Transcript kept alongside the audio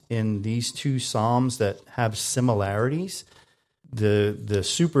in these two Psalms that have similarities. The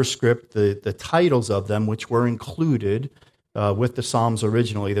superscript, the titles of them, which were included with the Psalms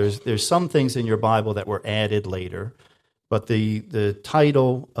originally. There's some things in your Bible that were added later, but the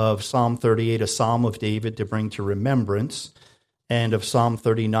title of Psalm 38, a Psalm of David to bring to remembrance, and of Psalm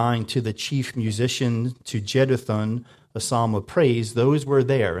 39, to the chief musician, to Jeduthun, a psalm of praise, those were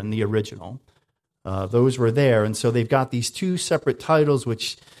there in the original. Those were there, and so they've got these two separate titles,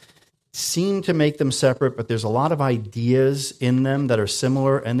 which seem to make them separate, but there's a lot of ideas in them that are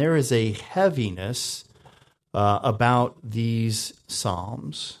similar, and there is a heaviness about these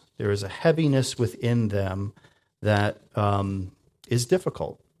psalms. There is a heaviness within them that is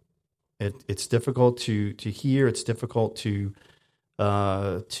difficult. It's difficult to hear. It's difficult to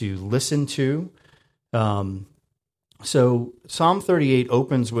listen to. So Psalm 38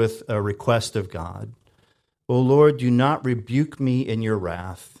 opens with a request of God. O Lord, do not rebuke me in your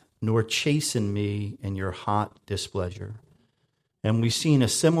wrath, nor chasten me in your hot displeasure. And we've seen a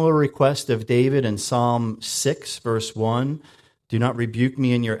similar request of David in Psalm 6, verse 1. Do not rebuke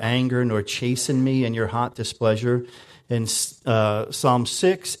me in your anger, nor chasten me in your hot displeasure. And Psalm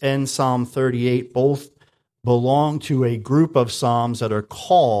 6 and Psalm 38 both belong to a group of psalms that are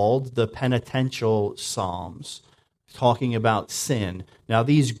called the penitential psalms, talking about sin. Now,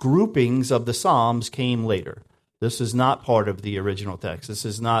 these groupings of the psalms came later. This is not part of the original text. This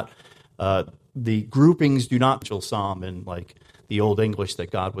is not, the groupings do not psalm in like the Old English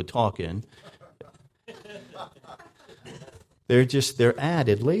that God would talk in. They're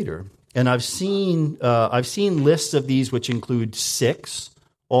added later. And I've seen lists of these which include 6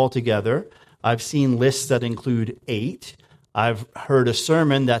 altogether. I've seen lists that include 8. I've heard a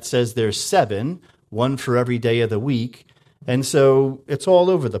sermon that says there's 7, one for every day of the week. And so it's all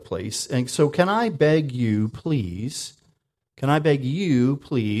over the place. And so can I beg you, please, and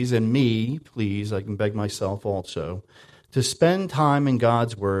me, please, I can beg myself also, to spend time in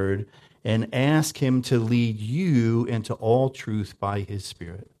God's Word and ask Him to lead you into all truth by His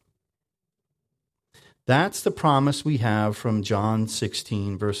Spirit. That's the promise we have from John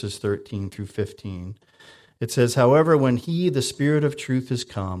 16, verses 13 through 15. It says, however, when He, the Spirit of truth, has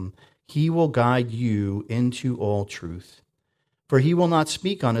come, He will guide you into all truth. For He will not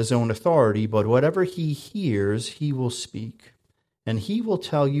speak on His own authority, but whatever He hears, He will speak. And He will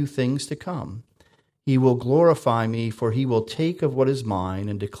tell you things to come. He will glorify me, for He will take of what is mine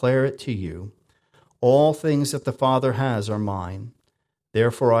and declare it to you. All things that the Father has are mine.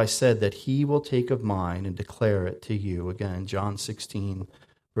 Therefore I said that He will take of mine and declare it to you. Again, John 16,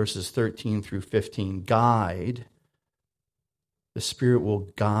 verses 13 through 15. Guide. The Spirit will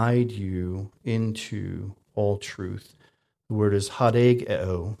guide you into all truth. The word is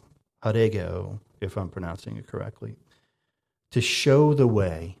hadegeo, if I'm pronouncing it correctly. To show the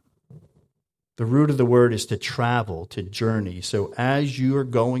way. The root of the word is to travel, to journey. So as you are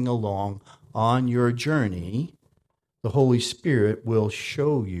going along on your journey, the Holy Spirit will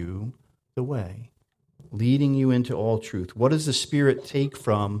show you the way, leading you into all truth. What does the Spirit take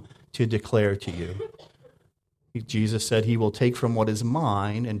from to declare to you? Jesus said He will take from what is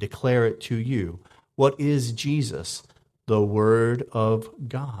mine and declare it to you. What is Jesus? The Word of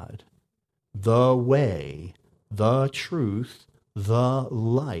God, the way, the truth, the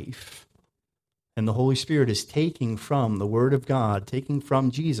life. And the Holy Spirit is taking from the Word of God, taking from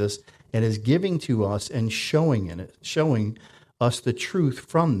Jesus, and is giving to us and showing us the truth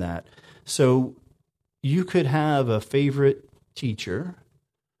from that. So you could have a favorite teacher,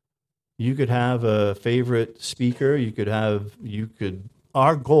 you could have a favorite speaker,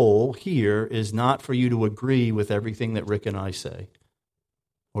 our goal here is not for you to agree with everything that Rick and I say.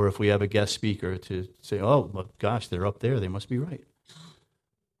 Or if we have a guest speaker to say, oh, gosh, they're up there, they must be right.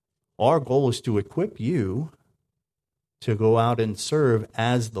 Our goal is to equip you to go out and serve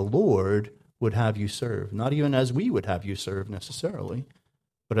as the Lord would have you serve. Not even as we would have you serve necessarily,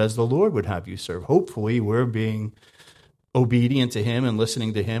 but as the Lord would have you serve. Hopefully we're being obedient to Him and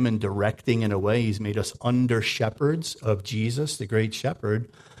listening to Him and directing in a way. He's made us under shepherds of Jesus, the great shepherd.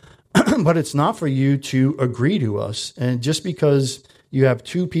 But it's not for you to agree to us. And just because you have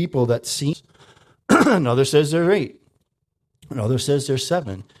 2 people that see, another says they're 8, another says they're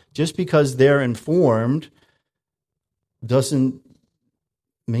 7, just because they're informed doesn't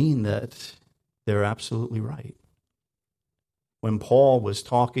mean that they're absolutely right. When Paul was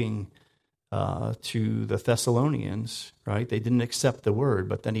talking to the Thessalonians, right, they didn't accept the word,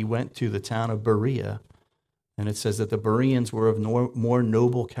 but then he went to the town of Berea, and it says that the Bereans were of more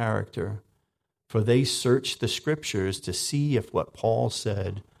noble character, for they searched the Scriptures to see if what Paul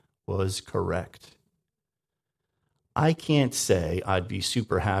said was correct. I can't say I'd be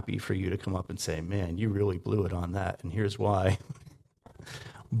super happy for you to come up and say, man, you really blew it on that, and here's why.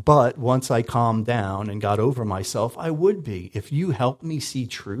 But once I calmed down and got over myself, I would be. If you help me see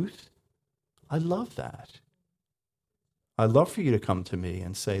truth, I love that. I'd love for you to come to me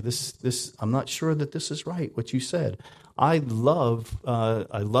and say, this, I'm not sure that this is right, what you said. I love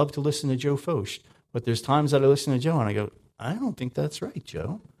to listen to Joe Focht, but there's times that I listen to Joe and I go, I don't think that's right,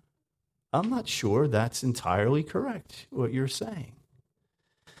 Joe. I'm not sure that's entirely correct, what you're saying.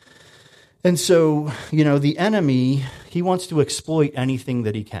 And so, the enemy, he wants to exploit anything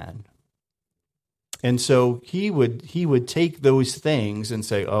that he can. And so he would take those things and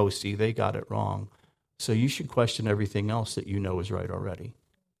say, oh, see, they got it wrong. So you should question everything else that you know is right already.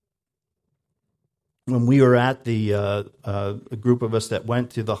 When we were at a group of us that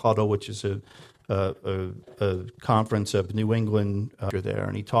went to the Huddle, which is a conference of New England there,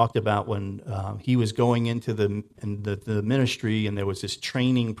 and he talked about when he was going into the ministry, and there was this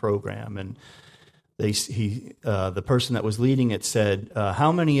training program, and the person that was leading it said,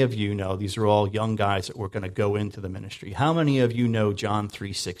 how many of you know, these are all young guys that were going to go into the ministry, how many of you know John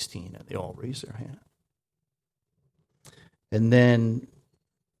 3:16? And they all raised their hand. And then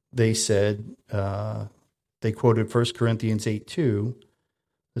they said, they quoted 1 Corinthians 8:2.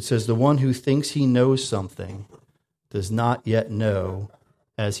 It says, the one who thinks he knows something does not yet know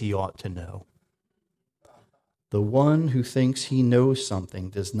as he ought to know. The one who thinks he knows something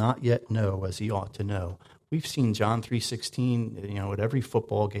does not yet know as he ought to know. We've seen John 3:16, at every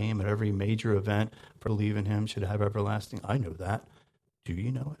football game, at every major event, for believe in him should have everlasting. I know that. Do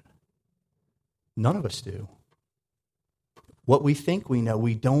you know it? None of us do. What we think we know,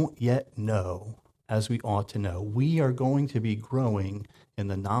 we don't yet know as we ought to know. We are going to be growing in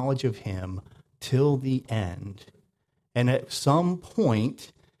the knowledge of him till the end. And at some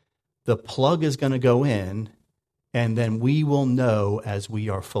point, the plug is going to go in, and then we will know as we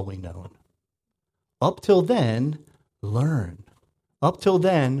are fully known. Up till then, learn. Up till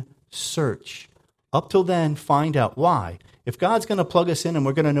then, search. Up till then, find out why. If God's going to plug us in and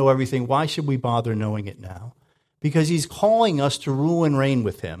we're going to know everything, why should we bother knowing it now? Because he's calling us to rule and reign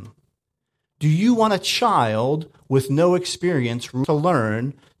with him. Do you want a child with no experience to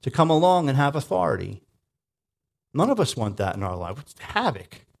learn, to come along and have authority? None of us want that in our life. It's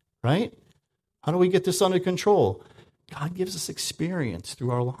havoc, right? How do we get this under control? God gives us experience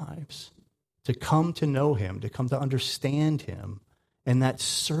through our lives to come to know him, to come to understand him. And that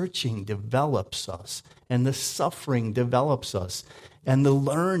searching develops us, and the suffering develops us, and the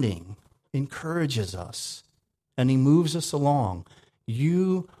learning encourages us, and he moves us along.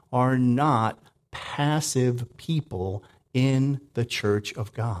 You are not passive people in the church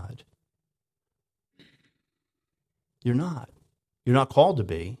of God. You're not. You're not called to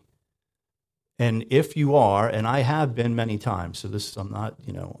be. And if you are, and I have been many times, so this, I'm not,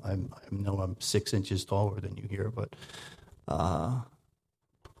 I know I'm 6 inches taller than you here, but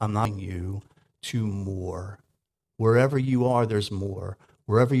I'm not you to more. Wherever you are, there's more.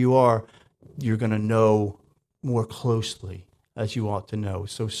 Wherever you are, you're going to know more closely as you ought to know.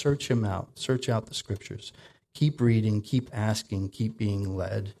 So search him out. Search out the scriptures. Keep reading, keep asking, keep being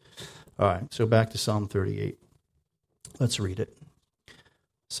led. All right, so back to Psalm 38. Let's read it.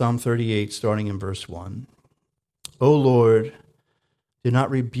 Psalm 38, starting in verse 1. O Lord, do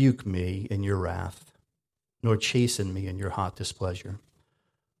not rebuke me in your wrath, nor chasten me in your hot displeasure.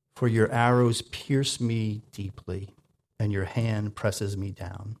 For your arrows pierce me deeply, and your hand presses me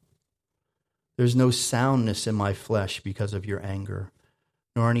down. There's no soundness in my flesh because of your anger,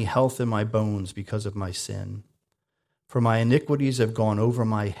 nor any health in my bones because of my sin. For my iniquities have gone over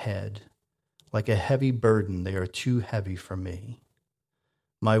my head. Like a heavy burden, they are too heavy for me.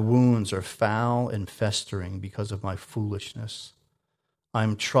 My wounds are foul and festering because of my foolishness.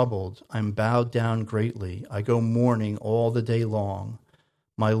 I'm troubled, I'm bowed down greatly. I go mourning all the day long.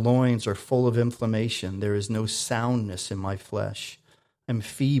 My loins are full of inflammation. There is no soundness in my flesh. I'm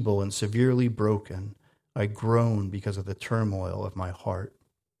feeble and severely broken. I groan because of the turmoil of my heart.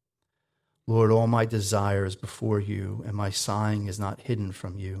 Lord, all my desire is before you, and my sighing is not hidden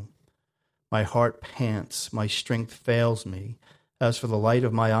from you. My heart pants, my strength fails me. As for the light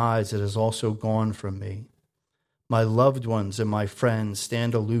of my eyes, it has also gone from me. My loved ones and my friends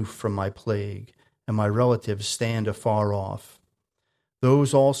stand aloof from my plague, and my relatives stand afar off.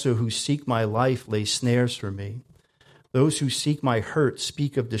 Those also who seek my life lay snares for me. Those who seek my hurt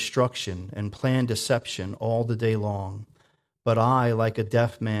speak of destruction and plan deception all the day long. But I, like a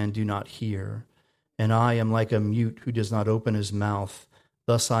deaf man, do not hear, and I am like a mute who does not open his mouth.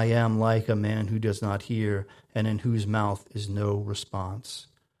 Thus I am like a man who does not hear, and in whose mouth is no response.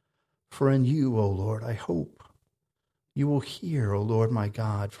 For in you, O Lord, I hope. You will hear, O Lord my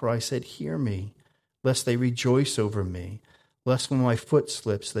God, for I said, hear me, lest they rejoice over me, lest when my foot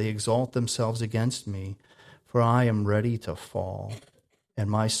slips they exalt themselves against me, for I am ready to fall, and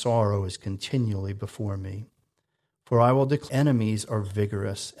my sorrow is continually before me. For I will declare, enemies are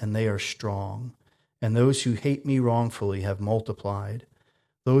vigorous, and they are strong, and those who hate me wrongfully have multiplied.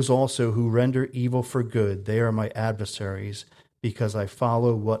 Those also who render evil for good, they are my adversaries, because I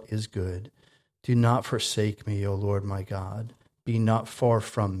follow what is good. Do not forsake me, O Lord my God. Be not far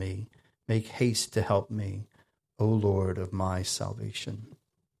from me. Make haste to help me, O Lord of my salvation.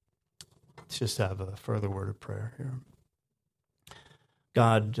 Let's just have a further word of prayer here.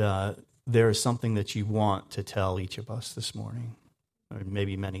 God, there is something that you want to tell each of us this morning, or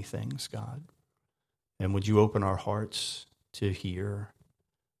maybe many things, God. And would you open our hearts to hear?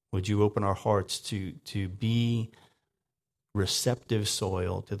 Would you open our hearts to be receptive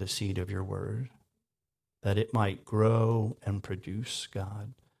soil to the seed of your word, that it might grow and produce,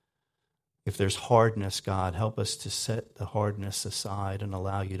 God. If there's hardness, God, help us to set the hardness aside and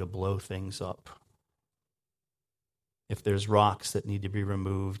allow you to blow things up. If there's rocks that need to be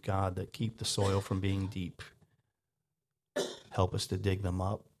removed, God, that keep the soil from being deep, help us to dig them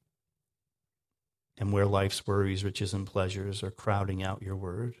up. And where life's worries, riches, and pleasures are crowding out your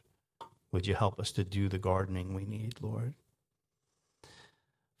word, would you help us to do the gardening we need, Lord?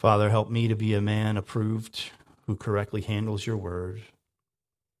 Father, help me to be a man approved who correctly handles your word.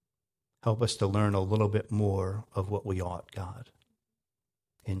 Help us to learn a little bit more of what we ought, God.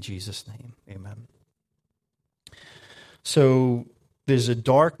 In Jesus' name, amen. So there's a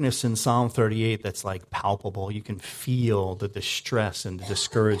darkness in Psalm 38 that's like palpable. You can feel the distress and the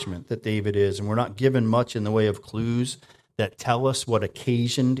discouragement that David is, and we're not given much in the way of clues that tell us what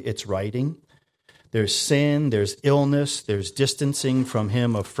occasioned its writing. There's sin, there's illness, there's distancing from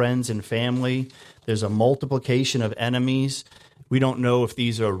him of friends and family. There's a multiplication of enemies. We don't know if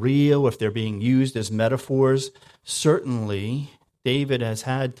these are real, if they're being used as metaphors. Certainly, David has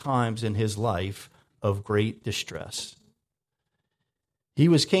had times in his life of great distress. He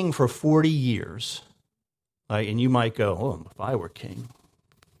was king for 40 years. Right? And you might go, oh, if I were king.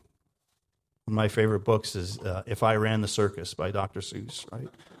 One of my favorite books is If I Ran the Circus by Dr. Seuss, right?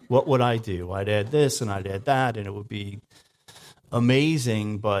 What would I do? I'd add this and I'd add that, and it would be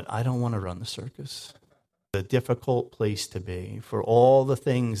amazing, but I don't want to run the circus. A difficult place to be for all the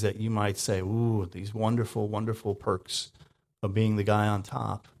things that you might say, ooh, these wonderful, wonderful perks of being the guy on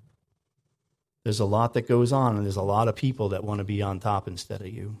top. There's a lot that goes on, and there's a lot of people that want to be on top instead of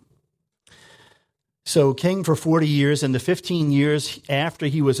you. So king for 40 years, and the 15 years after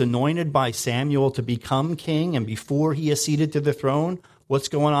he was anointed by Samuel to become king, and before he acceded to the throne, what's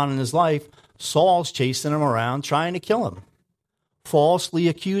going on in his life? Saul's chasing him around, trying to kill him, falsely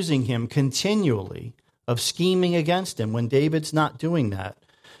accusing him continually of scheming against him when David's not doing that.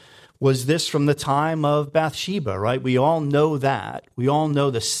 Was this from the time of Bathsheba, right? We all know that. We all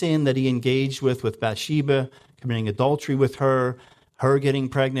know the sin that he engaged with Bathsheba, committing adultery with her getting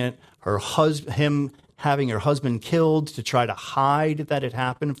pregnant, him having her husband killed to try to hide that it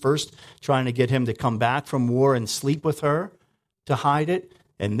happened. First, trying to get him to come back from war and sleep with her to hide it.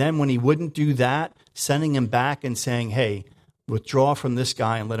 And then when he wouldn't do that, sending him back and saying, hey, withdraw from this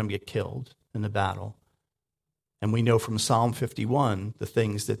guy and let him get killed in the battle. And we know from Psalm 51 the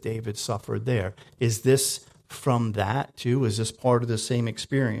things that David suffered there. Is this from that too? Is this part of the same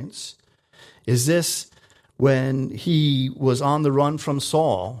experience? Is this when he was on the run from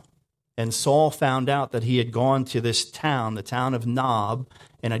Saul, and Saul found out that he had gone to this town, the town of Nob,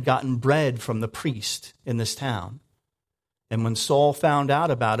 and had gotten bread from the priest in this town? And when Saul found out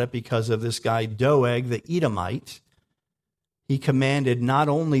about it because of this guy Doeg, the Edomite, he commanded not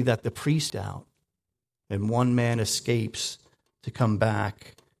only that the priest out, and one man escapes to come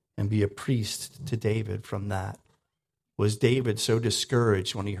back and be a priest to David from that. Was David so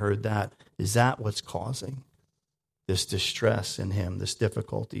discouraged when he heard that? Is that what's causing this distress in him, this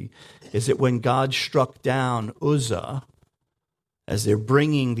difficulty? Is it when God struck down Uzzah, as they're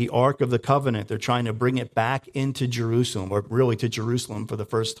bringing the Ark of the Covenant, they're trying to bring it back into Jerusalem, or really to Jerusalem for the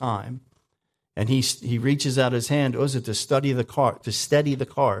first time. And he reaches out his hand, Uzzah, to steady the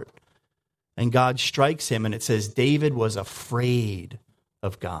cart. And God strikes him, and it says David was afraid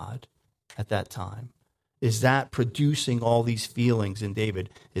of God at that time. Is that producing all these feelings in David?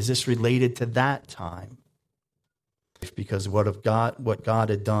 Is this related to that time? Because what God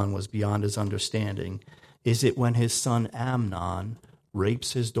had done was beyond his understanding. Is it when his son Amnon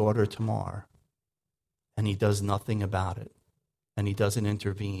rapes his daughter Tamar, and he does nothing about it, and he doesn't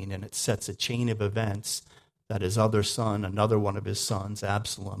intervene, and it sets a chain of events that his other son, another one of his sons,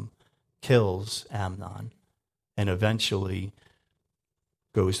 Absalom, kills Amnon, and eventually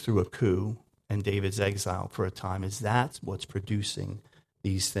goes through a coup, and David's exiled for a time. Is that's what's producing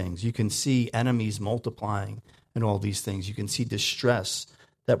these things. You can see enemies multiplying and all these things. You can see distress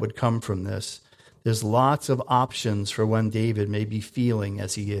that would come from this. There's lots of options for when David may be feeling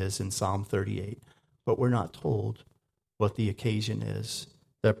as he is in Psalm 38, but we're not told what the occasion is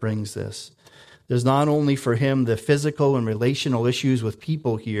that brings this. There's not only for him the physical and relational issues with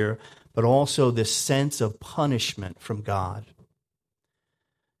people here, but also this sense of punishment from God.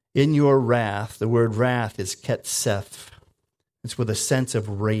 In your wrath, the word wrath is ketseth. It's with a sense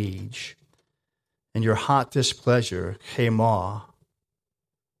of rage. And your hot displeasure, chemah.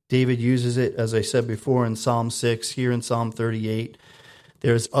 David uses it, as I said before, in Psalm 6, here in Psalm 38.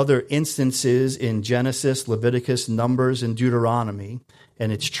 There's other instances in Genesis, Leviticus, Numbers, and Deuteronomy,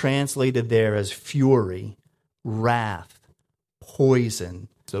 and it's translated there as fury, wrath, poison.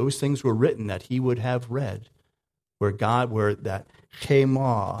 Those things were written that he would have read, where that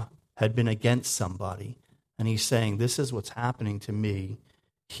chemah had been against somebody. And he's saying, this is what's happening to me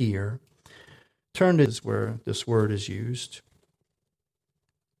here. Turn to where this word is used.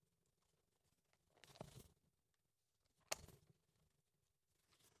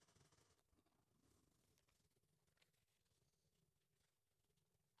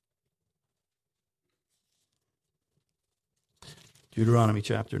 Deuteronomy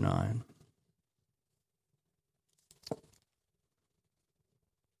chapter 9.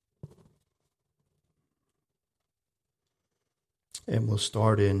 And we'll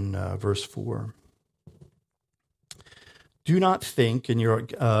start in verse 4. Do not think, and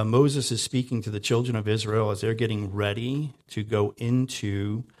Moses is speaking to the children of Israel as they're getting ready to go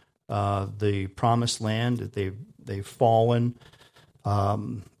into the promised land. They've fallen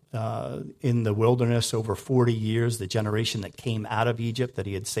in the wilderness over 40 years, the generation that came out of Egypt, that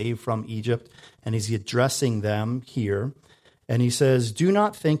he had saved from Egypt. And he's addressing them here. And he says, do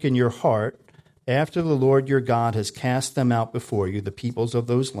not think in your heart, after the Lord your God has cast them out before you, the peoples of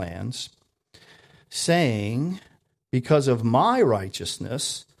those lands, saying, because of my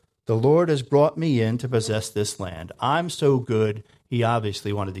righteousness, the Lord has brought me in to possess this land. I'm so good, he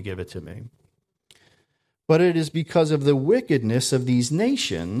obviously wanted to give it to me. But it is because of the wickedness of these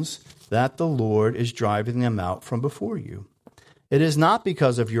nations that the Lord is driving them out from before you. It is not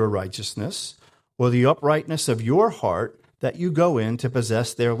because of your righteousness or the uprightness of your heart that you go in to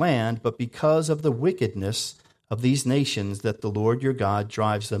possess their land, but because of the wickedness of these nations that the Lord your God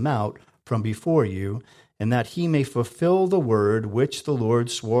drives them out from before you, and that he may fulfill the word which the Lord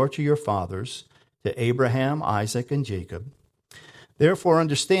swore to your fathers, to Abraham, Isaac, and Jacob. Therefore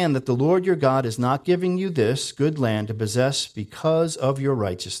understand that the Lord your God is not giving you this good land to possess because of your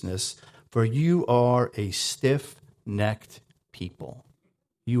righteousness, for you are a stiff-necked people.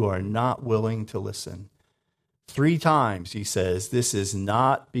 You are not willing to listen. 3 times he says, this is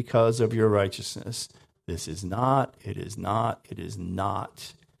not because of your righteousness. This is not, it is not, it is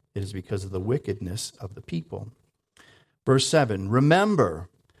not. It is because of the wickedness of the people. Verse 7, remember,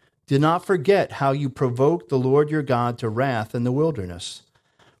 do not forget how you provoked the Lord your God to wrath in the wilderness.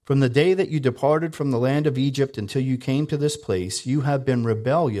 From the day that you departed from the land of Egypt until you came to this place, you have been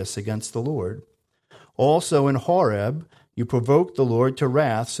rebellious against the Lord. Also in Horeb, you provoked the Lord to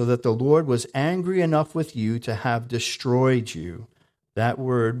wrath, so that the Lord was angry enough with you to have destroyed you. That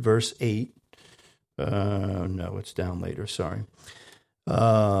word, verse 8. No, it's down later, sorry.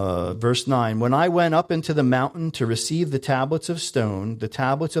 Verse 9, when I went up into the mountain to receive the tablets of stone, the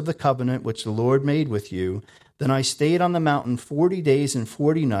tablets of the covenant which the Lord made with you, then I stayed on the mountain 40 days and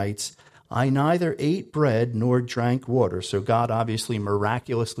 40 nights. I neither ate bread nor drank water. So God obviously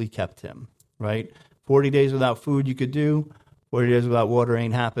miraculously kept him, right? 40 days without food you could do. 40 days without water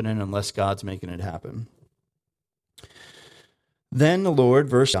ain't happening unless God's making it happen. Then the Lord,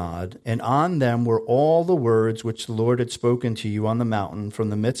 verse God, and on them were all the words which the Lord had spoken to you on the mountain from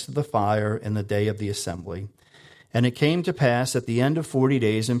the midst of the fire in the day of the assembly. And it came to pass at the end of 40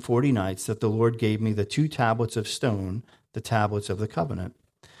 days and 40 nights that the Lord gave me the 2 tablets of stone, the tablets of the covenant.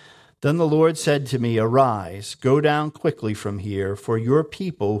 Then the Lord said to me, arise, go down quickly from here, for your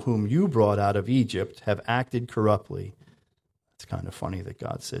people whom you brought out of Egypt have acted corruptly. It's kind of funny that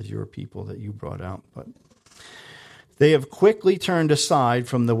God says your people that you brought out, but they have quickly turned aside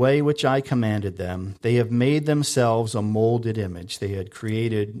from the way which I commanded them. They have made themselves a molded image. They had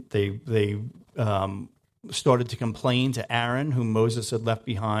created, they started to complain to Aaron, whom Moses had left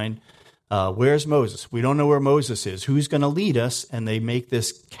behind. Where's Moses? We don't know where Moses is. Who's going to lead us? And they make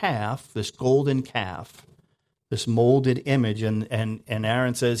this calf, this golden calf, this molded image. And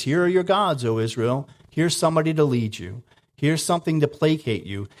Aaron says, here are your gods, O Israel. Here's somebody to lead you. Here's something to placate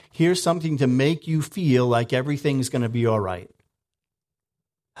you. Here's something to make you feel like everything's going to be all right.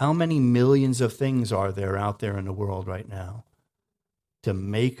 How many millions of things are there out there in the world right now to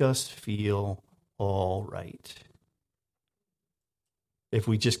make us feel all right? If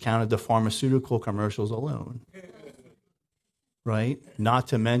we just counted the pharmaceutical commercials alone, right? Not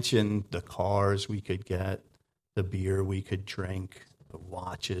to mention the cars we could get, the beer we could drink, the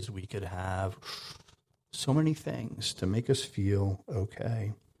watches we could have. So many things to make us feel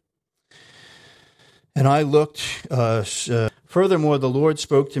okay. And I looked, furthermore, the Lord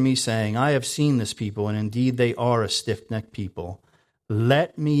spoke to me saying, I have seen this people, and indeed they are a stiff-necked people.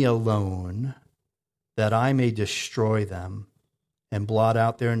 Let me alone, that I may destroy them and blot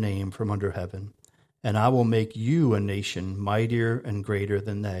out their name from under heaven. And I will make you a nation mightier and greater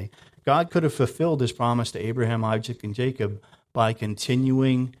than they. God could have fulfilled his promise to Abraham, Isaac, and Jacob by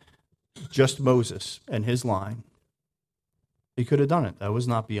continuing just Moses and his line. He could have done it. That was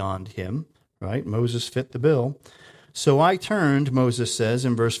not beyond him, right? Moses fit the bill. So I turned, Moses says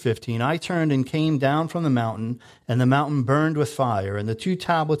in verse 15, I turned and came down from the mountain, and the mountain burned with fire, and the 2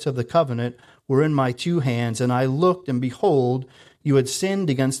 tablets of the covenant were in my 2 hands, and I looked, and behold, you had sinned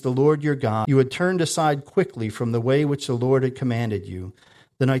against the Lord your God. You had turned aside quickly from the way which the Lord had commanded you.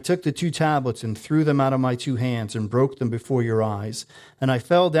 Then I took the 2 tablets and threw them out of my 2 hands and broke them before your eyes. And I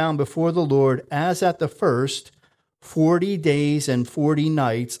fell down before the Lord as at the first 40 days and 40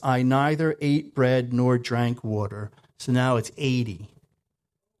 nights. I neither ate bread nor drank water. So now it's 80.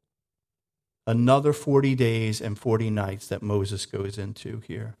 Another 40 days and 40 nights that Moses goes into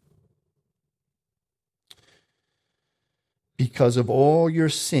here. Because of all your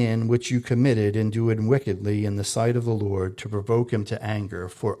sin which you committed in doing wickedly in the sight of the Lord to provoke him to anger,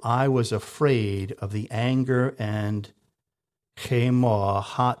 for I was afraid of the anger and chemah,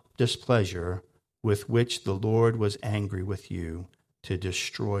 hot displeasure, with which the Lord was angry with you to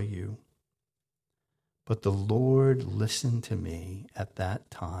destroy you. But the Lord listened to me at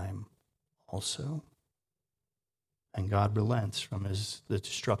that time also. And God relents from the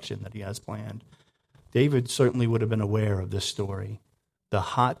destruction that he has planned. David certainly would have been aware of this story. The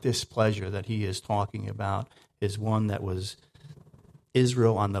hot displeasure that he is talking about is one that was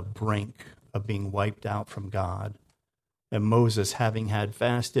Israel on the brink of being wiped out from God. And Moses, having had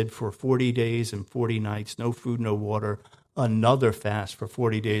fasted for 40 days and 40 nights, no food, no water, another fast for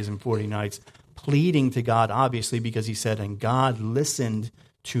 40 days and 40 nights, pleading to God, obviously, because he said, and God listened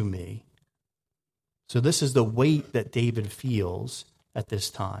to me. So this is the weight that David feels at this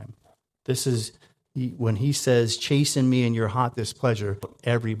time. This is when he says, chasten me in your hot displeasure,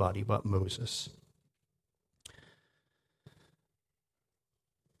 everybody but Moses.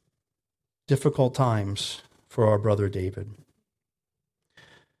 Difficult times for our brother David.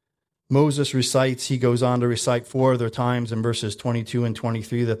 Moses recites, he goes on to recite 4 other times in verses 22 and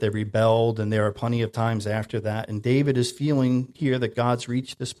 23 that they rebelled, and there are plenty of times after that. And David is feeling here that God's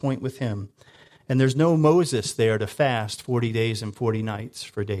reached this point with him. And there's no Moses there to fast 40 days and 40 nights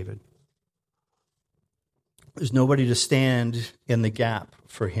for David. There's nobody to stand in the gap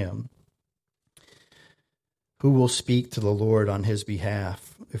for him. Who will speak to the Lord on his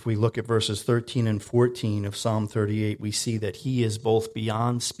behalf? If we look at verses 13 and 14 of Psalm 38, we see that he is both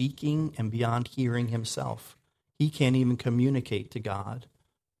beyond speaking and beyond hearing himself. He can't even communicate to God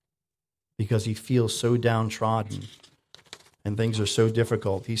because he feels so downtrodden and things are so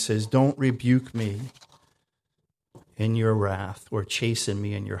difficult. He says, don't rebuke me in your wrath or chasten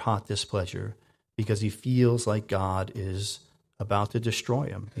me in your hot displeasure, because he feels like God is about to destroy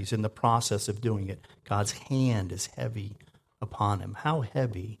him. He's in the process of doing it. God's hand is heavy upon him. How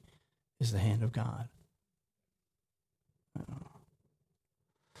heavy is the hand of God?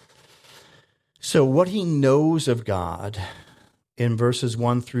 So what he knows of God in verses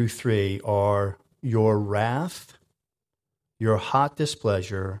 1 through 3 are your wrath, your hot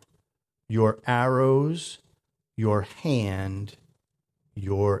displeasure, your arrows, your hand,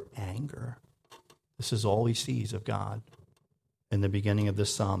 your anger. This is all he sees of God in the beginning of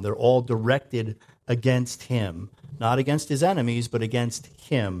this psalm. They're all directed against him, not against his enemies, but against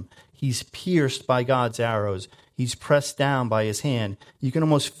him. He's pierced by God's arrows. He's pressed down by his hand. You can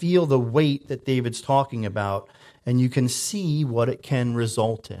almost feel the weight that David's talking about, and you can see what it can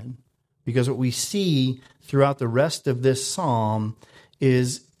result in. Because what we see throughout the rest of this psalm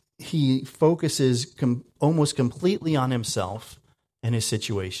is he focuses almost completely on himself and his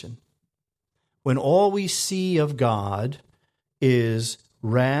situation. When all we see of God is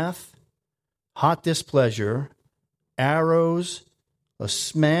wrath, hot displeasure, arrows, a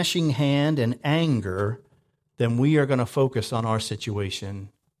smashing hand, and anger, then we are going to focus on our situation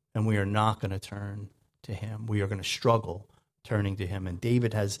and we are not going to turn to him. We are going to struggle turning to him. And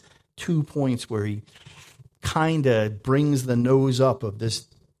David has 2 points where he kind of brings the nose up of this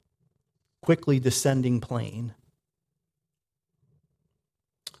quickly descending plane.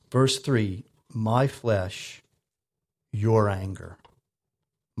 Verse 3, my flesh, your anger,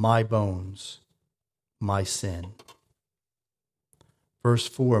 my bones, my sin. Verse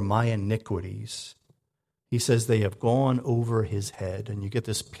 4, my iniquities. He says they have gone over his head. And you get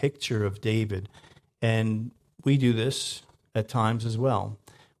this picture of David. And we do this at times as well.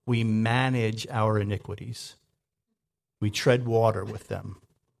 We manage our iniquities. We tread water with them,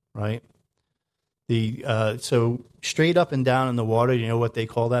 right? So straight up and down in the water, you know what they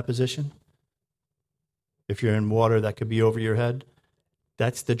call that position? If you're in water that could be over your head,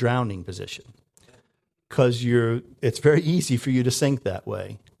 that's the drowning position. Because it's very easy for you to sink that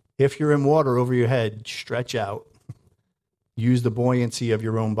way. If you're in water over your head, stretch out. Use the buoyancy of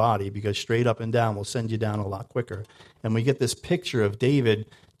your own body, because straight up and down will send you down a lot quicker. And we get this picture of David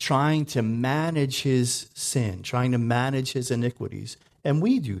trying to manage his sin, trying to manage his iniquities. And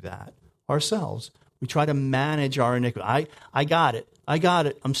we do that ourselves. We try to manage our iniquity. I got it.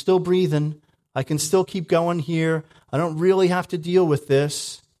 I'm still breathing. I can still keep going here. I don't really have to deal with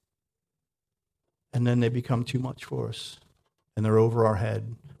this. And then they become too much for us. And they're over our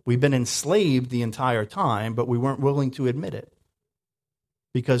head. We've been enslaved the entire time, but we weren't willing to admit it.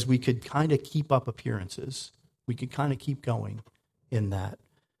 Because we could kind of keep up appearances. We could kind of keep going in that.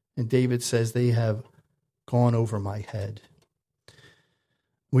 And David says, they have gone over my head.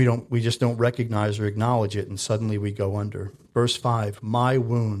 We just don't recognize or acknowledge it, and suddenly we go under. Verse 5, my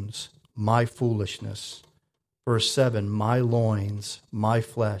wounds, my foolishness. Verse 7, my loins, my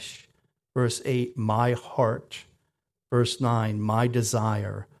flesh. Verse 8, my heart. Verse 9, my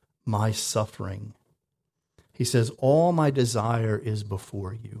desire, my suffering. He says, all my desire is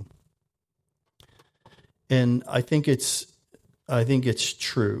before you. And I think it's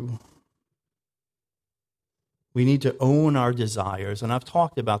true. We need to own our desires. And I've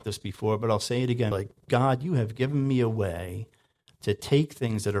talked about this before, but I'll say it again. Like, God, you have given me a way to take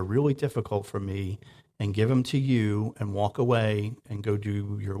things that are really difficult for me and give them to you and walk away and go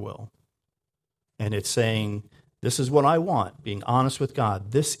do your will. And it's saying, this is what I want, being honest with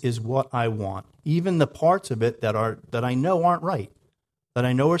God. This is what I want. Even the parts of it that I know aren't right, that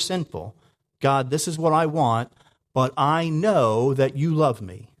I know are sinful. God, this is what I want, but I know that you love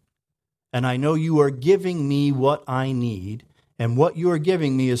me. And I know you are giving me what I need, and what you are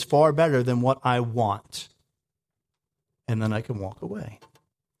giving me is far better than what I want. And then I can walk away.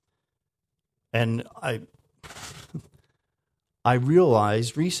 And I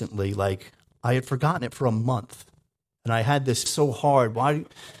realized recently, like, I had forgotten it for a month. And I had this so hard.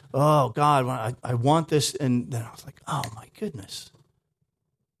 Oh, God, I want this. And then I was like, oh, my goodness.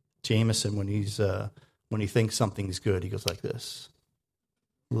 Jameson, when he thinks something's good, he goes like this.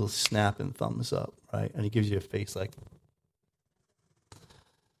 A little snap and thumbs up, right? And he gives you a face like,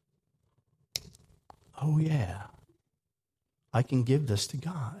 oh, yeah, I can give this to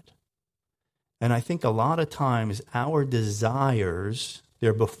God. And I think a lot of times our desires,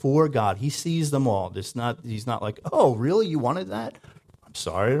 they're before God. He sees them all. He's not like, oh, really? You wanted that? I'm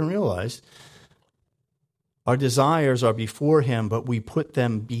sorry, I didn't realize. Our desires are before him, but we put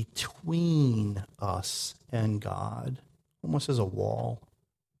them between us and God, almost as a wall.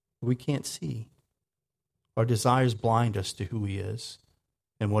 We can't see. Our desires blind us to who he is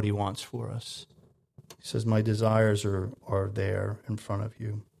and what he wants for us. He says, my desires are there in front of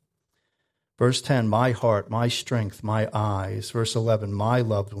you. Verse 10, my heart, my strength, my eyes. Verse 11, my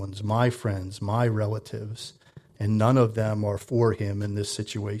loved ones, my friends, my relatives. And none of them are for him in this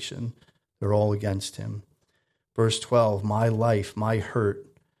situation. They're all against him. Verse 12, my life, my hurt.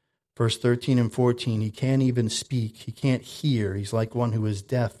 Verse 13 and 14, he can't even speak. He can't hear. He's like one who is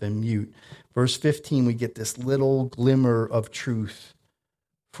deaf and mute. Verse 15, we get this little glimmer of truth.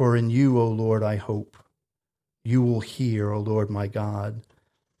 For in you, O Lord, I hope. You will hear, O Lord, my God.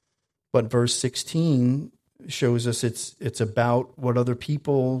 But verse 16 shows us it's about what other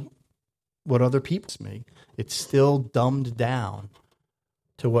people me. It's still dumbed down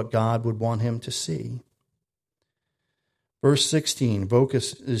to what God would want him to see. Verse 16,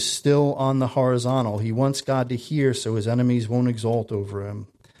 focus is still on the horizontal. He wants God to hear so his enemies won't exalt over him.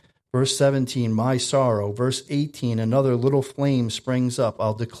 Verse 17, my sorrow. Verse 18, another little flame springs up.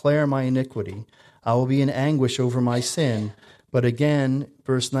 I'll declare my iniquity. I will be in anguish over my sin. But again,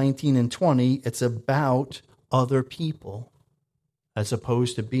 verse 19 and 20, it's about other people as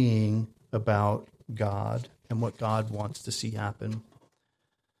opposed to being about God and what God wants to see happen.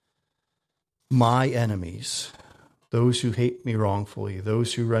 My enemies, those who hate me wrongfully,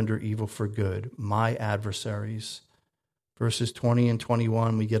 those who render evil for good, my adversaries, Verses 20 and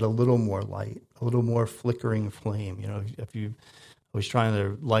 21, we get a little more light, a little more flickering flame. If you I was trying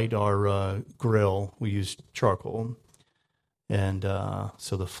to light our grill, we use charcoal. And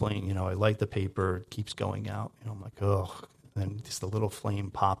so the flame, I light the paper, it keeps going out. I'm like, oh. And just a little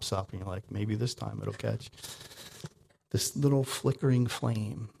flame pops up, and you're like, maybe this time it'll catch. This little flickering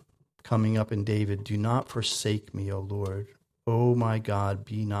flame coming up in David. Do not forsake me, O Lord. O my God,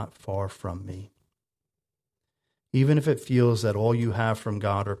 be not far from me. Even if it feels that all you have from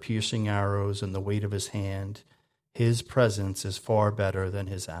God are piercing arrows and the weight of his hand, his presence is far better than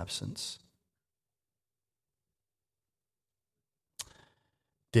his absence.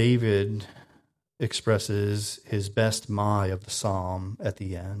 David expresses his best my of the psalm at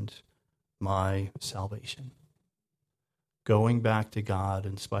the end, my salvation. Going back to God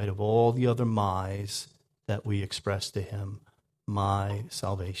in spite of all the other my's that we express to him, my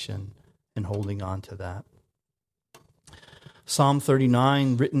salvation, and holding on to that. Psalm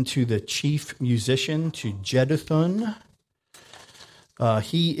 39, written to the chief musician, to Jeduthun.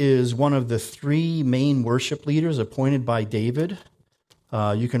 He is one of the three main worship leaders appointed by David.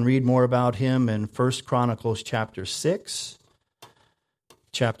 You can read more about him in 1 Chronicles chapter 6,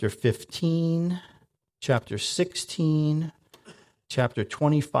 chapter 15, chapter 16, chapter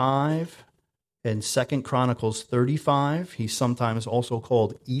 25, and 2 Chronicles 35. He's sometimes also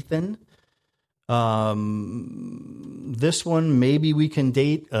called Ethan. This one, maybe we can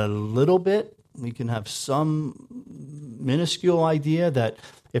date a little bit. We can have some minuscule idea that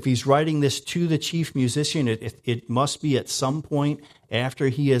if he's writing this to the chief musician, it must be at some point after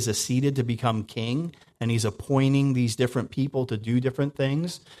he is acceded to become king, and he's appointing these different people to do different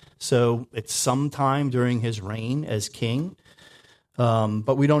things. So it's sometime during his reign as king,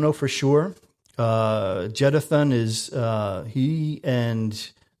 but we don't know for sure. Jeduthun is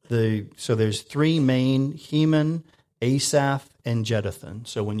so there's three main: Heman, Asaph, and Jeduthun.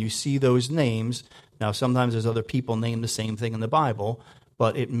 So when you see those names, now sometimes there's other people named the same thing in the Bible,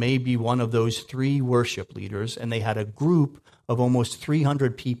 but it may be one of those three worship leaders, and they had a group of almost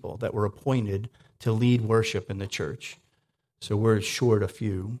 300 people that were appointed to lead worship in the church. So we're short a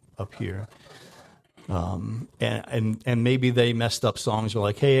few up here. And maybe they messed up songs. We're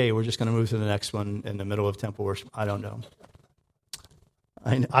like, hey, we're just going to move to the next one in the middle of temple worship. I don't know.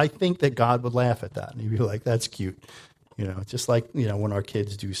 I think that God would laugh at that, and he'd be like, that's cute. Just like, when our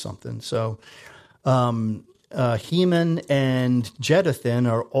kids do something. So Heman and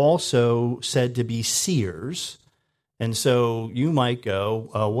Jeduthun are also said to be seers. And so you might go,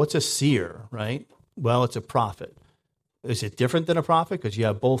 what's a seer, right? Well, it's a prophet. Is it different than a prophet? Because you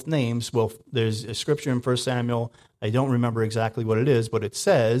have both names. Well, there's a scripture in 1 Samuel. I don't remember exactly what it is, but it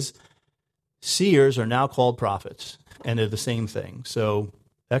says seers are now called prophets, and they're the same thing. So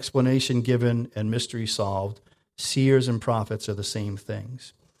explanation given and mystery solved. Seers and prophets are the same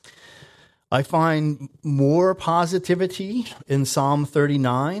things. I find more positivity in Psalm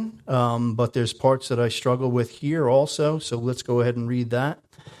 39, but there's parts that I struggle with here also, so let's go ahead and read that.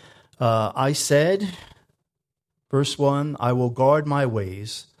 I said, verse 1, I will guard my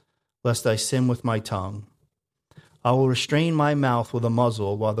ways, lest I sin with my tongue. I will restrain my mouth with a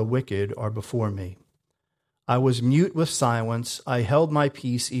muzzle while the wicked are before me. I was mute with silence. I held my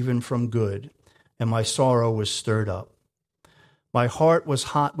peace even from good, and my sorrow was stirred up. My heart was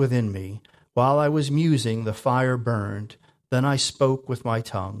hot within me. While I was musing, the fire burned. Then I spoke with my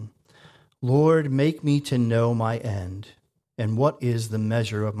tongue. Lord, make me to know my end, and what is the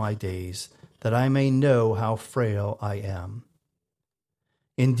measure of my days, that I may know how frail I am.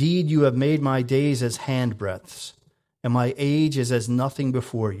 Indeed, you have made my days as handbreadths, and my age is as nothing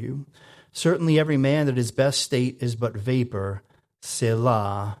before you. Certainly every man at his best state is but vapor.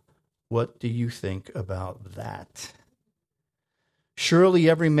 Selah. What do you think about that? Surely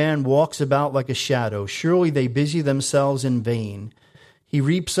every man walks about like a shadow. Surely they busy themselves in vain. He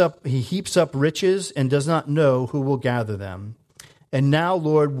heaps up riches and does not know who will gather them. And now,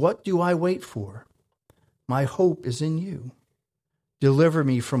 Lord, what do I wait for? My hope is in you. Deliver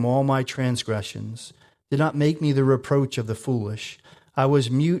me from all my transgressions. Do not make me the reproach of the foolish. I was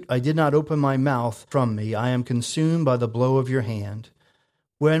mute. I did not open my mouth from me. I am consumed by the blow of your hand.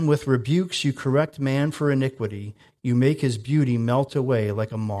 When with rebukes you correct man for iniquity, you make his beauty melt away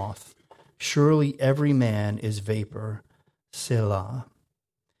like a moth. Surely every man is vapor. Selah.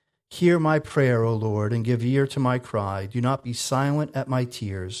 Hear my prayer, O Lord, and give ear to my cry. Do not be silent at my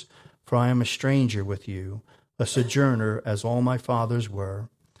tears, for I am a stranger with you, a sojourner as all my fathers were.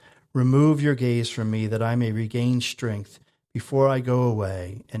 Remove your gaze from me, that I may regain strength before I go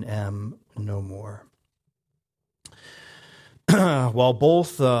away and am no more. While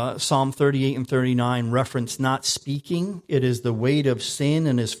both Psalm 38 and 39 reference not speaking, it is the weight of sin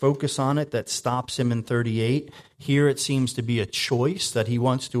and his focus on it that stops him in 38. Here it seems to be a choice that he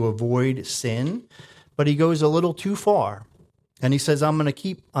wants to avoid sin, but he goes a little too far. And he says, I'm going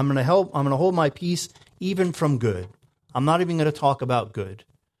to hold my peace even from good. I'm not even going to talk about good.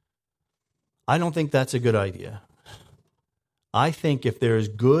 I don't think that's a good idea. I think if there's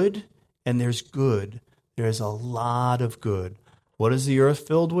good and there's good, there's a lot of good. What is the earth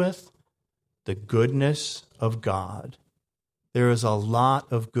filled with? The goodness of God. There is a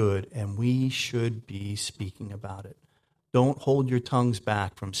lot of good, and we should be speaking about it. Don't hold your tongues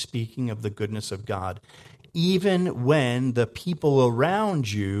back from speaking of the goodness of God, even when the people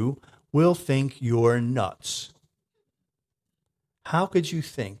around you will think you're nuts. How could you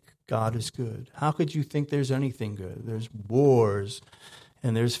think God is good? How could you think there's anything good? There's wars,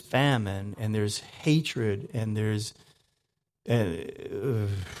 and there's famine, and there's hatred, and there's... the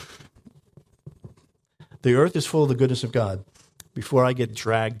earth is full of the goodness of God. Before I get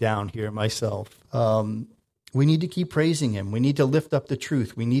dragged down here myself, we need to keep praising him. We need to lift up the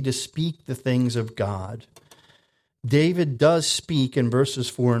truth. We need to speak the things of God. David does speak in verses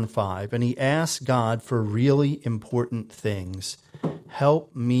 4 and 5, and he asks God for really important things.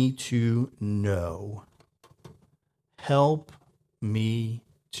 Help me to know. Help me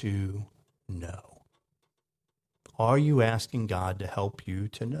to know. Are you asking God to help you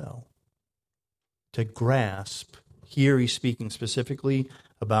to know? To grasp? Here he's speaking specifically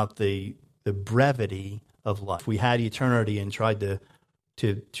about the brevity of life. If we had eternity and tried to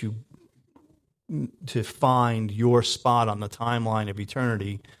find your spot on the timeline of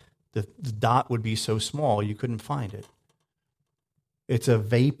eternity, the dot would be so small you couldn't find it. It's a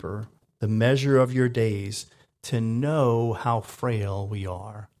vapor, the measure of your days, to know how frail we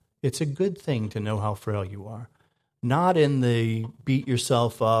are. It's a good thing to know how frail you are. Not in the beat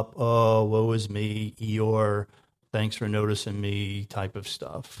yourself up, oh, woe is me, Eeyore, thanks for noticing me type of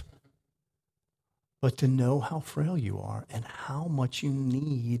stuff. But to know how frail you are and how much you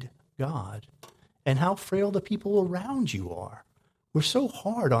need God and how frail the people around you are. We're so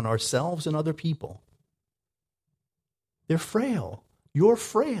hard on ourselves and other people. They're frail. You're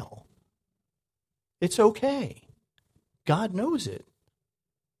frail. It's okay. God knows it.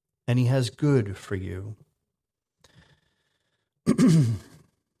 And he has good for you.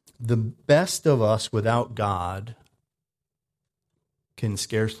 The best of us without God can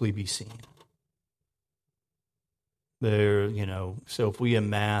scarcely be seen. So if we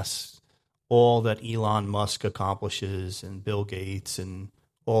amass all that Elon Musk accomplishes and Bill Gates and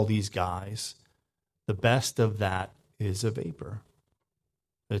all these guys, the best of that is a vapor.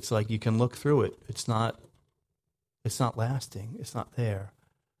 It's like you can look through it. It's not lasting. It's not there.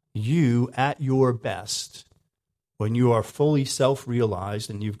 You, at your best, when you are fully self-realized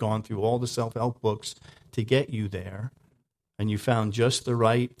and you've gone through all the self-help books to get you there, and you found just the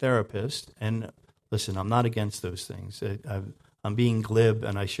right therapist, and listen, I'm not against those things. I'm being glib,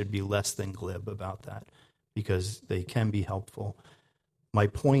 and I should be less than glib about that because they can be helpful. My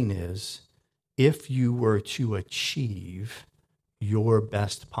point is, if you were to achieve your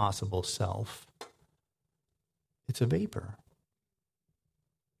best possible self, it's a vapor.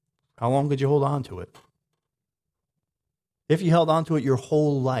 How long could you hold on to it? If you held on to it your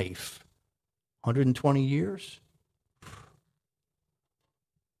whole life, 120 years,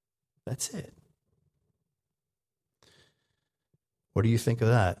 that's it. What do you think of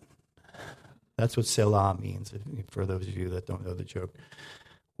that? That's what Selah means, for those of you that don't know the joke.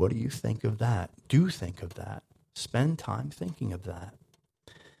 What do you think of that? Do think of that. Spend time thinking of that.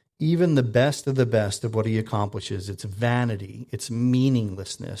 Even the best of what he accomplishes, it's vanity, it's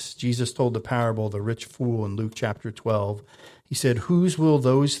meaninglessness. Jesus told the parable of the rich fool in Luke chapter 12. He said, whose will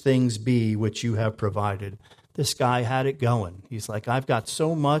those things be which you have provided? This guy had it going. He's like, I've got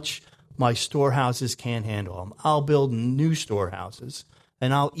so much, my storehouses can't handle them. I'll build new storehouses,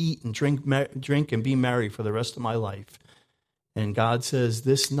 and I'll eat and drink and be merry for the rest of my life. And God says,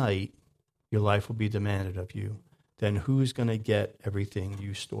 this night, your life will be demanded of you. Then who's going to get everything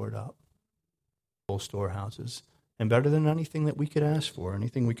you stored up? Full storehouses. And better than anything that we could ask for,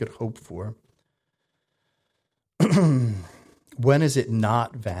 anything we could hope for. When is it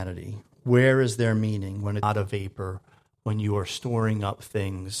not vanity? Where is there meaning when it's not a vapor, when you are storing up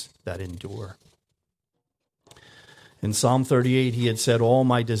things that endure? In Psalm 38, he had said, all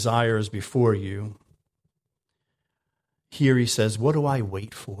my desires before you. Here he says, what do I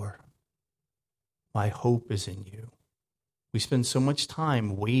wait for? My hope is in you. We spend so much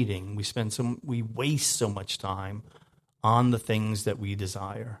time waiting. We waste so much time on the things that we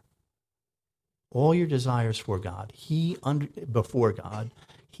desire. All your desires for God. Before God.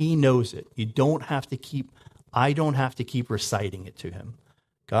 He knows it. I don't have to keep reciting it to him.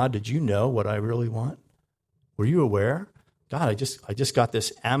 God, did you know what I really want? Were you aware? God, I just got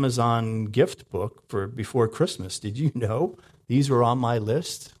this Amazon gift book for before Christmas. Did you know these were on my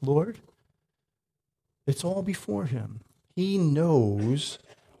list, Lord? It's all before him. He knows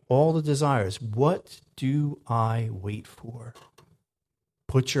all the desires. What do I wait for?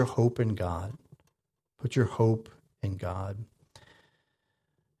 Put your hope in God. Put your hope in God.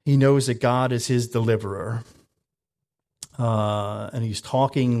 He knows that God is his deliverer. And he's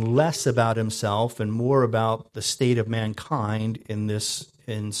talking less about himself and more about the state of mankind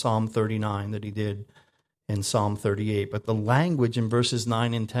in Psalm 39 that he did in Psalm 38. But the language in verses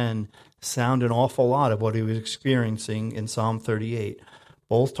 9 and 10 sound an awful lot of what he was experiencing in Psalm 38.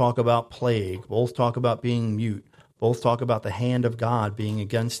 Both talk about plague. Both talk about being mute. Both talk about the hand of God being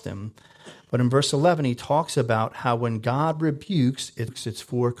against him. But in verse 11, he talks about how when God rebukes, it's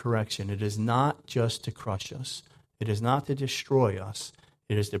for correction. It is not just to crush us. It is not to destroy us.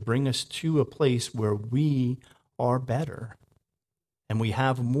 It is to bring us to a place where we are better and we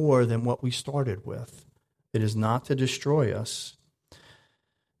have more than what we started with. It is not to destroy us.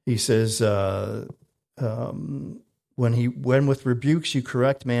 He says, when with rebukes you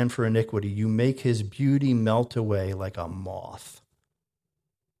correct man for iniquity, you make his beauty melt away like a moth.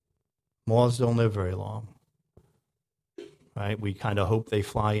 Moths don't live very long, right? We kind of hope they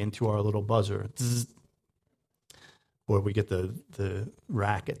fly into our little buzzer. Zzz. Or we get the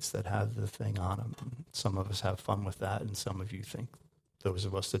rackets that have the thing on them. Some of us have fun with that, and some of you think those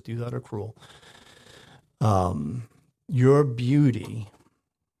of us that do that are cruel. Your beauty,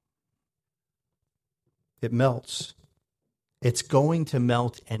 it melts. It's going to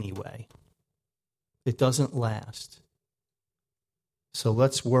melt anyway. It doesn't last. So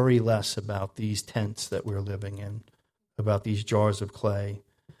let's worry less about these tents that we're living in, about these jars of clay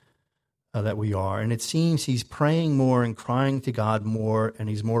that we are. And it seems he's praying more and crying to God more, and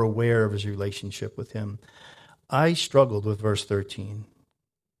he's more aware of his relationship with him. I struggled with verse 13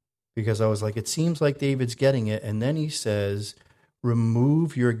 because I was like, it seems like David's getting it. And then he says,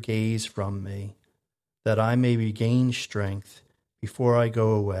 remove your gaze from me, that I may regain strength before I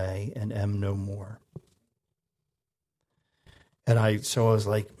go away and am no more. And so I was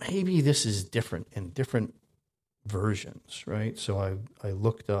like, maybe this is different in different versions, right? So I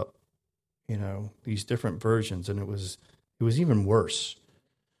looked up, these different versions, and it was even worse.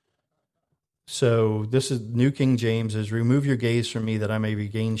 So this is New King James is, remove your gaze from me that I may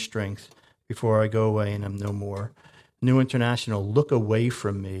regain strength before I go away and am no more. New International, look away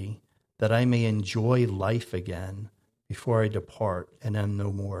from me that I may enjoy life again before I depart and am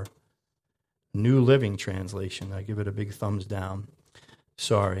no more. New Living Translation, I give it a big thumbs down.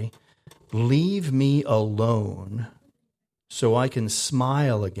 Sorry. Leave me alone so I can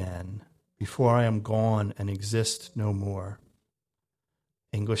smile again before I am gone and exist no more.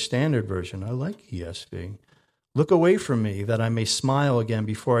 English Standard Version, I like ESV. Look away from me that I may smile again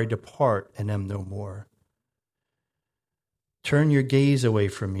before I depart and am no more. Turn your gaze away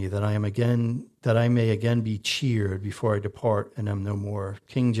from me that I may again be cheered before I depart and am no more.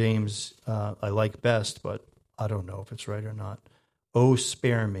 King James I like best, but I don't know if it's right or not. Oh,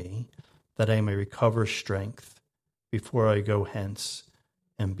 spare me that I may recover strength before I go hence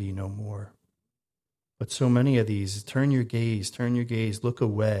and be no more. But so many of these, turn your gaze, look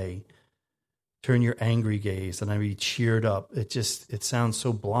away, turn your angry gaze, and I be cheered up. It sounds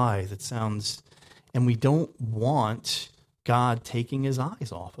so blithe. And we don't want God taking his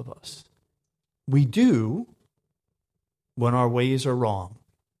eyes off of us. We do when our ways are wrong.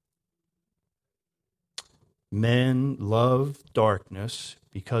 Men love darkness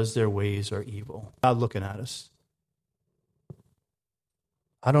because their ways are evil. God looking at us.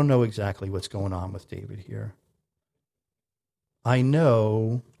 I don't know exactly what's going on with David here. I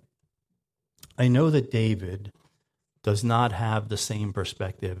know that David does not have the same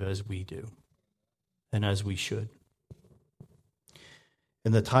perspective as we do and as we should.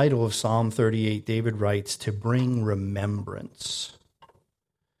 In the title of Psalm 38, David writes, to bring remembrance.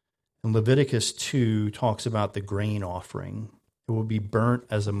 And Leviticus 2 talks about the grain offering. It will be burnt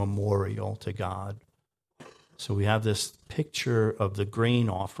as a memorial to God. So we have this picture of the grain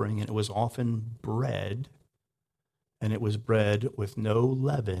offering, and it was often bread, and it was bread with no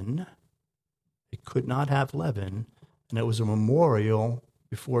leaven. It could not have leaven, and it was a memorial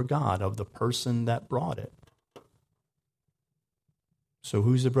before God of the person that brought it. So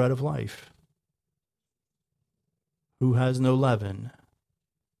who's the bread of life? Who has no leaven?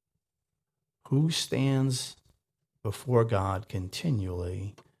 Who stands before God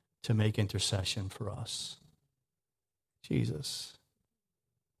continually to make intercession for us. Jesus.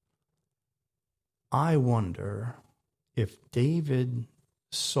 I wonder if David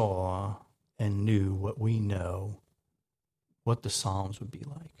saw and knew what we know, what the Psalms would be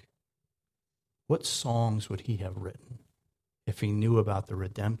like. What songs would he have written if he knew about the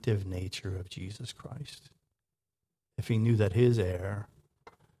redemptive nature of Jesus Christ? If he knew that his heir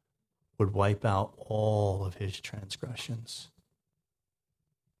would wipe out all of his transgressions?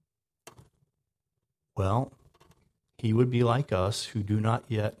 Well, he would be like us who do not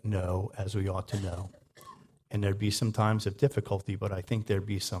yet know as we ought to know. And there'd be some times of difficulty, but I think there'd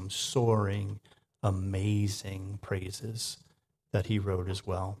be some soaring, amazing praises that he wrote as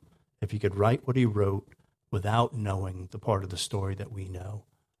well. If he could write what he wrote without knowing the part of the story that we know,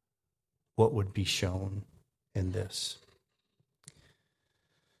 what would be shown in this?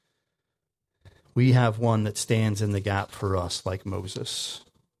 We have one that stands in the gap for us like Moses.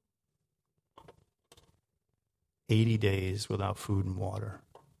 80 days without food and water.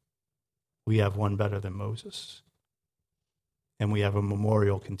 We have one better than Moses. And we have a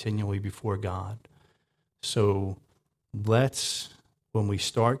memorial continually before God. So let's, when we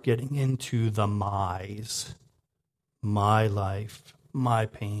start getting into the my's, my life, my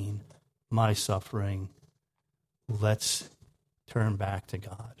pain, my suffering, let's turn back to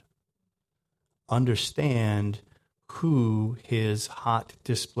God. Understand who his hot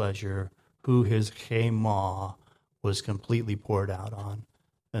displeasure, who his chema was completely poured out on.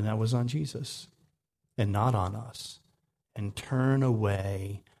 And that was on Jesus and not on us. And turn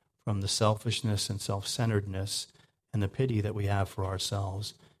away from the selfishness and self-centeredness and the pity that we have for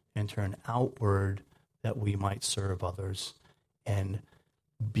ourselves and turn outward that we might serve others and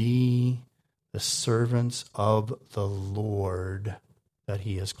be the servants of the Lord that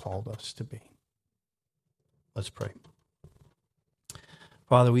he has called us to be. Let's pray.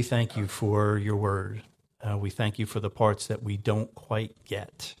 Father, we thank you for your word. We thank you for the parts that we don't quite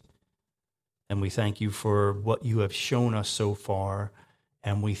get. And we thank you for what you have shown us so far.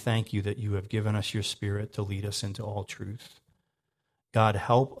 And we thank you that you have given us your Spirit to lead us into all truth. God,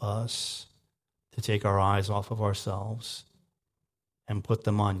 help us to take our eyes off of ourselves and put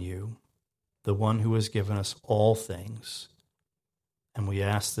them on you, the one who has given us all things. And we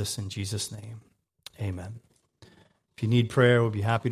ask this in Jesus' name. Amen. If you need prayer, we'll be happy to